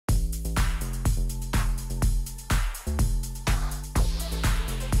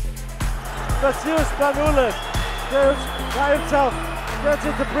Georgios Printezis goes by himself, gets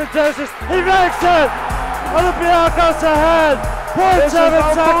into Printezis, he makes it! Olympiacos ahead! 0.7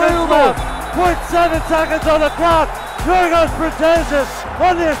 seconds left! 0.7 seconds on the clock! Georgios Printezis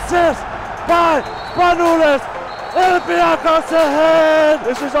on the assist by Printezis! Olympiacos ahead!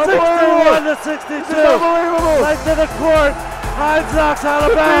 This is unbelievable! 61-62! This is unbelievable! Right to the court! Hines knocks out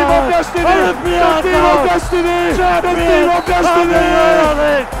of bounds! Olympiacos! Champion of the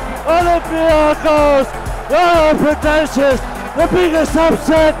EuroLeague! Olympiacos! Printezis! The biggest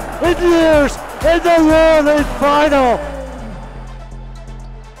upset in years in the EuroLeague final!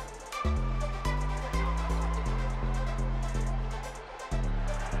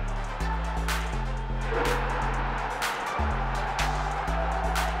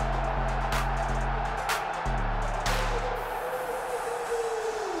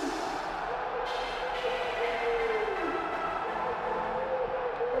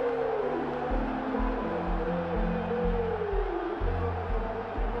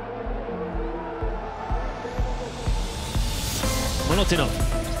 Monotinov.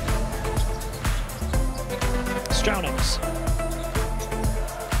 Straunox.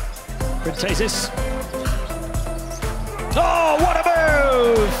 Printezis. Oh, what a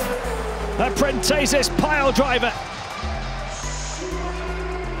move! A Printezis pile driver.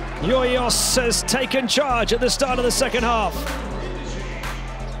 Georgios has taken charge at the start of the second half.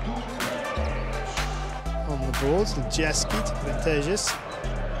 On the boards, Ljeski to Printezis.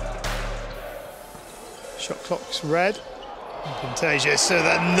 Shot clock's red. Printezis with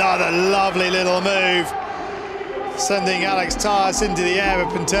another lovely little move, sending Alex Tyres into the air,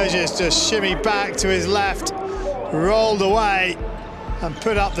 but Printezis just shimmied back to his left, rolled away and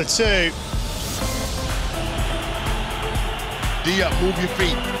put up the two. D up, move your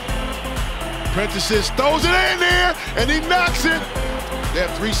feet. Printezis throws it in there and he knocks it. They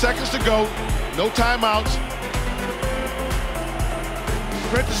have 3 seconds to go, no timeouts.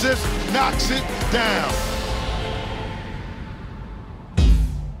 Printezis knocks it down.